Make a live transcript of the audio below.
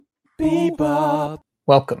Bebop.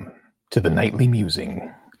 Welcome to the Nightly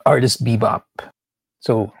Musing, Artist Bebop.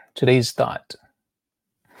 So today's thought.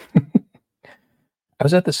 I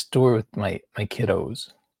was at the store with my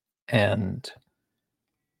kiddos, and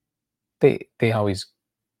they always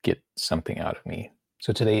get something out of me.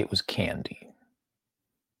 So today it was candy.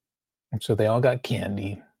 And so they all got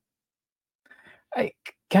candy. I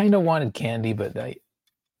kind of wanted candy, but I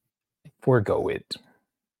forego it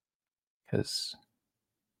because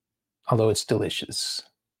although it's delicious,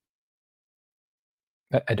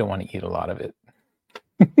 I don't want to eat a lot of it.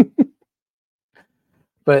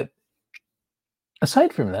 But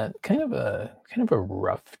aside from that, kind of a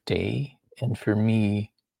rough day. And for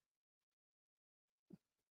me,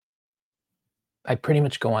 I pretty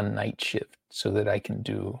much go on night shift so that I can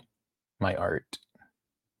do my art.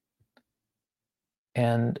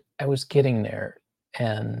 And I was getting there,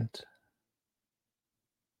 and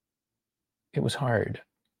it was hard.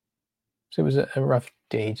 So it was a rough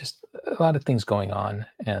day, just a lot of things going on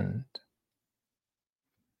and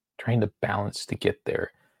trying to balance to get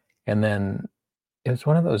there. And then it was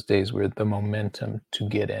one of those days where the momentum to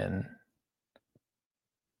get in,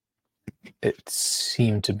 it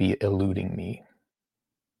seemed to be eluding me.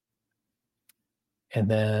 And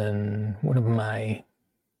then one of my,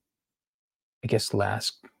 I guess,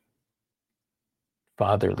 last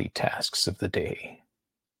fatherly tasks of the day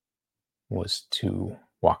was to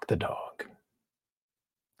walk the dog.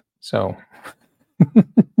 So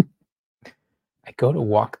I go to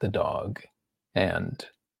walk the dog, and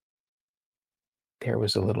there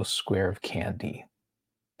was a little square of candy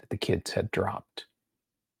that the kids had dropped,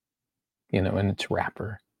 in its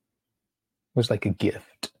wrapper. It was like a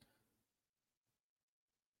gift.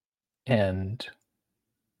 And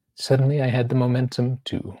suddenly I had the momentum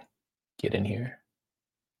to get in here,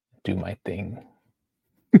 do my thing.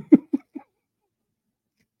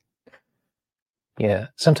 Yeah,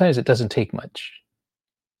 sometimes it doesn't take much.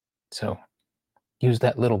 So use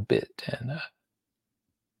that little bit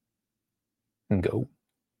and go.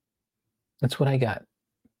 That's what I got.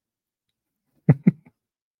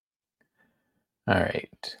 All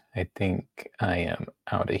right. I think I am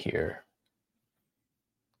out of here.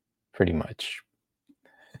 Pretty much.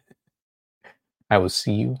 I will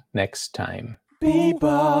see you next time.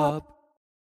 Bebop.